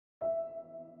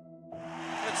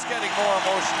It's getting more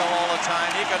emotional all the time.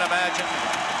 You can imagine.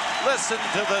 Listen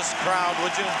to this crowd,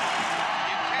 would you?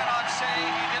 You cannot say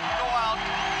he didn't go out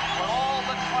with all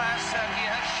the class that he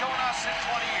has shown us in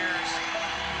 20 years.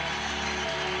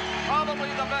 Probably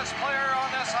the best player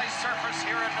on this ice surface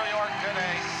here in New York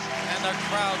today. And the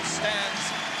crowd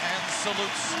stands and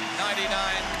salutes 99.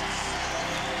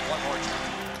 One more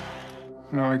time.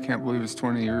 No, I can't believe it's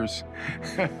 20 years.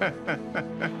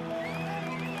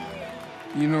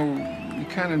 You know, you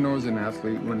kind of know as an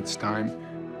athlete when it's time.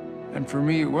 And for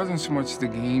me, it wasn't so much the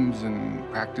games and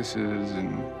practices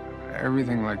and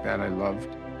everything like that I loved,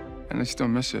 and I still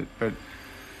miss it. But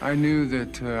I knew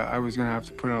that I was going to have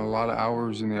to put in a lot of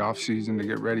hours in the off season to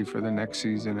get ready for the next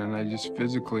season, and I just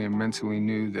physically and mentally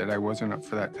knew that I wasn't up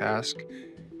for that task.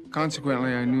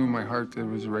 Consequently, I knew in my heart that it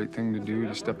was the right thing to do,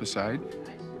 to step aside.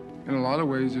 In a lot of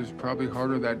ways, it was probably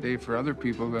harder that day for other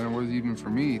people than it was even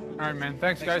for me. All right, man.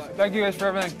 Thanks, guys. Thank you guys for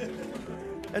everything.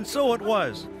 And so it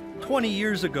was, 20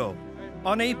 years ago,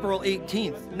 on April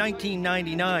 18th,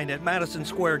 1999, at Madison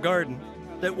Square Garden,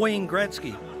 that Wayne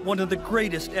Gretzky, one of the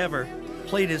greatest ever,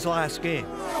 played his last game.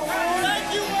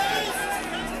 Thank you,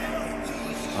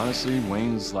 Wayne! Honestly,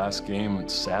 Wayne's last game,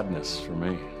 it's sadness for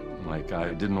me. Like,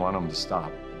 I didn't want him to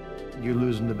stop. You're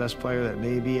losing the best player that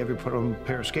maybe ever put on a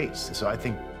pair of skates. So I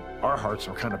think our hearts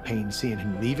were kind of pained seeing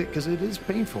him leave it, because it is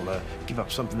painful to give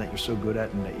up something that you're so good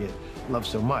at and that you love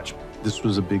so much. This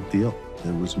was a big deal.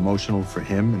 It was emotional for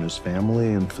him and his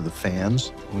family and for the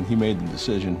fans. When he made the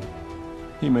decision,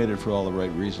 he made it for all the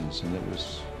right reasons, and it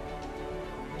was,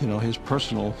 you know, his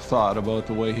personal thought about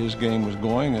the way his game was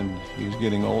going, and he was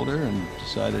getting older and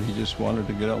decided he just wanted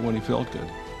to get out when he felt good.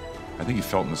 I think he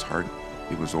felt in his heart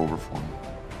it was over for him.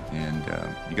 And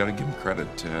you got to give him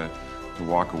credit to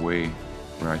walk away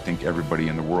where I think everybody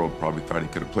in the world probably thought he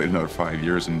could have played another 5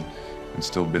 years and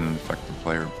still been an effective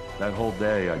player. That whole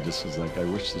day, I just was like, I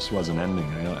wish this wasn't ending.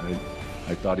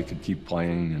 I thought he could keep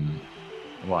playing, and,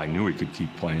 well, I knew he could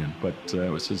keep playing, but it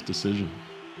was his decision.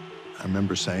 I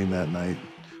remember saying that night,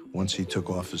 once he took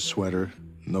off his sweater,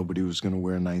 nobody was going to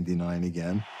wear 99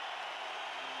 again.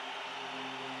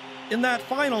 In that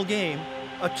final game,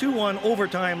 a 2-1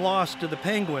 overtime loss to the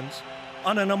Penguins,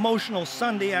 on an emotional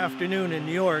Sunday afternoon in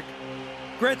New York,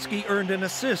 Gretzky earned an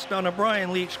assist on a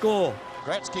Brian Leetch goal.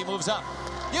 Gretzky moves up.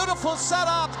 Beautiful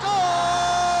setup. Score!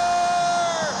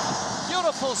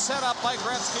 Beautiful setup by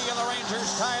Gretzky, and the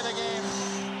Rangers tie the game.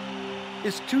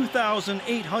 His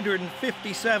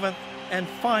 2,857th and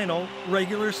final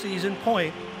regular season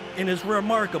point in his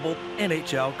remarkable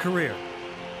NHL career.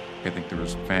 I think there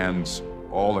was fans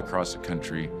all across the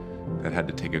country that had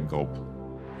to take a gulp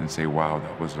and say, wow,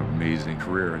 that was an amazing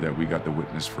career that we got to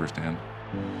witness firsthand.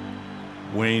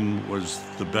 Wayne was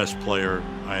the best player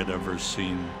I had ever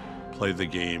seen play the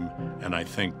game, and I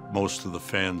think most of the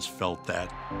fans felt that,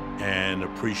 and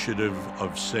appreciative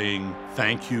of saying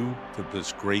thank you to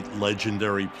this great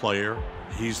legendary player.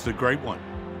 He's the great one.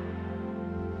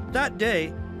 That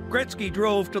day, Gretzky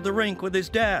drove to the rink with his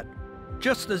dad,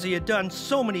 just as he had done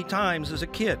so many times as a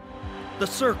kid. The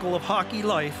circle of hockey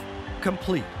life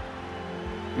complete.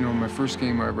 You know, my first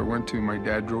game I ever went to, my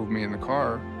dad drove me in the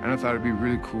car, and I thought it'd be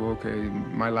really cool. Okay,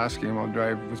 my last game I'll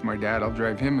drive with my dad, I'll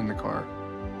drive him in the car.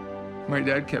 My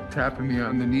dad kept tapping me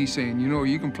on the knee saying, you know,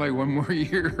 you can play one more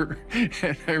year.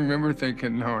 And I remember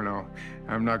thinking, no,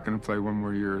 I'm not going to play one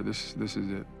more year. This is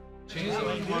it. How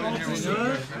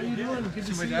you doing? Good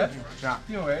to see my dad. Yeah.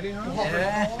 You know Eddie, huh?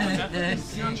 Yeah.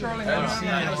 You know Charlie?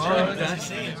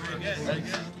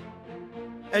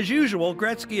 As usual,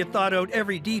 Gretzky had thought out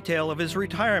every detail of his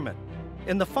retirement.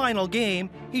 In the final game,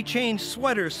 he changed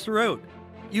sweaters throughout,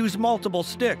 used multiple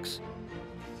sticks.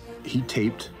 He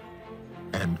taped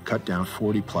and cut down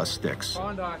 40-plus sticks,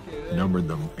 numbered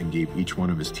them, and gave each one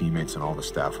of his teammates and all the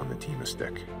staff on the team a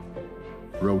stick.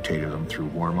 Rotated them through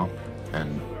warm-up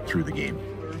and through the game.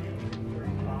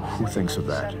 Who thinks of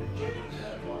that?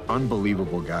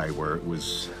 Unbelievable guy, where it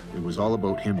was all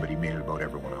about him, but he made it about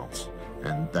everyone else.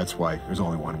 And that's why there's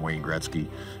only one Wayne Gretzky,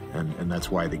 and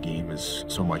that's why the game is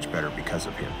so much better because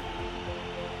of him.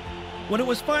 When it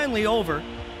was finally over,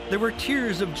 there were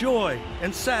tears of joy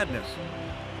and sadness,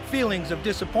 feelings of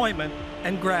disappointment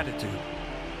and gratitude.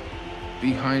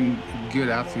 Behind a good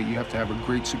athlete, you have to have a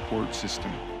great support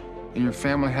system. And your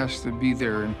family has to be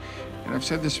there. And I've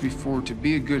said this before, to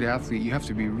be a good athlete, you have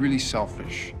to be really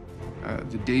selfish.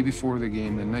 The day before the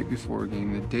game, the night before a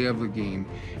game, the day of the game.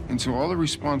 And so all the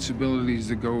responsibilities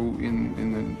that go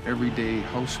in the everyday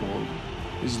household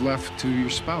is left to your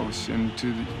spouse and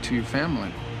to your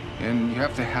family. And you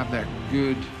have to have that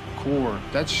good core.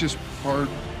 That's just part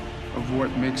of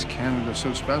what makes Canada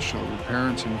so special, the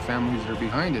parents and the families that are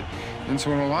behind it. And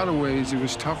so in a lot of ways, it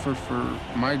was tougher for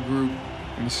my group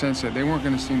in the sense that they weren't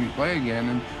going to see me play again.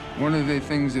 And one of the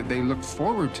things that they looked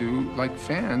forward to, like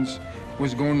fans,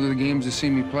 was going to the games to see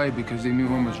me play because they knew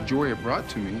how much joy it brought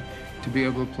to me to be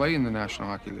able to play in the National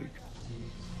Hockey League.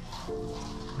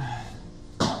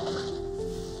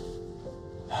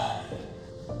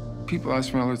 People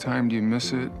ask me all the time, do you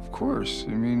miss it? Of course.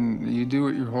 I mean, you do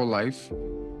it your whole life.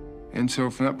 And so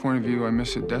from that point of view, I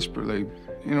miss it desperately.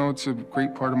 You know, it's a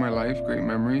great part of my life, great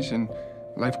memories, and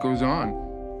life goes on.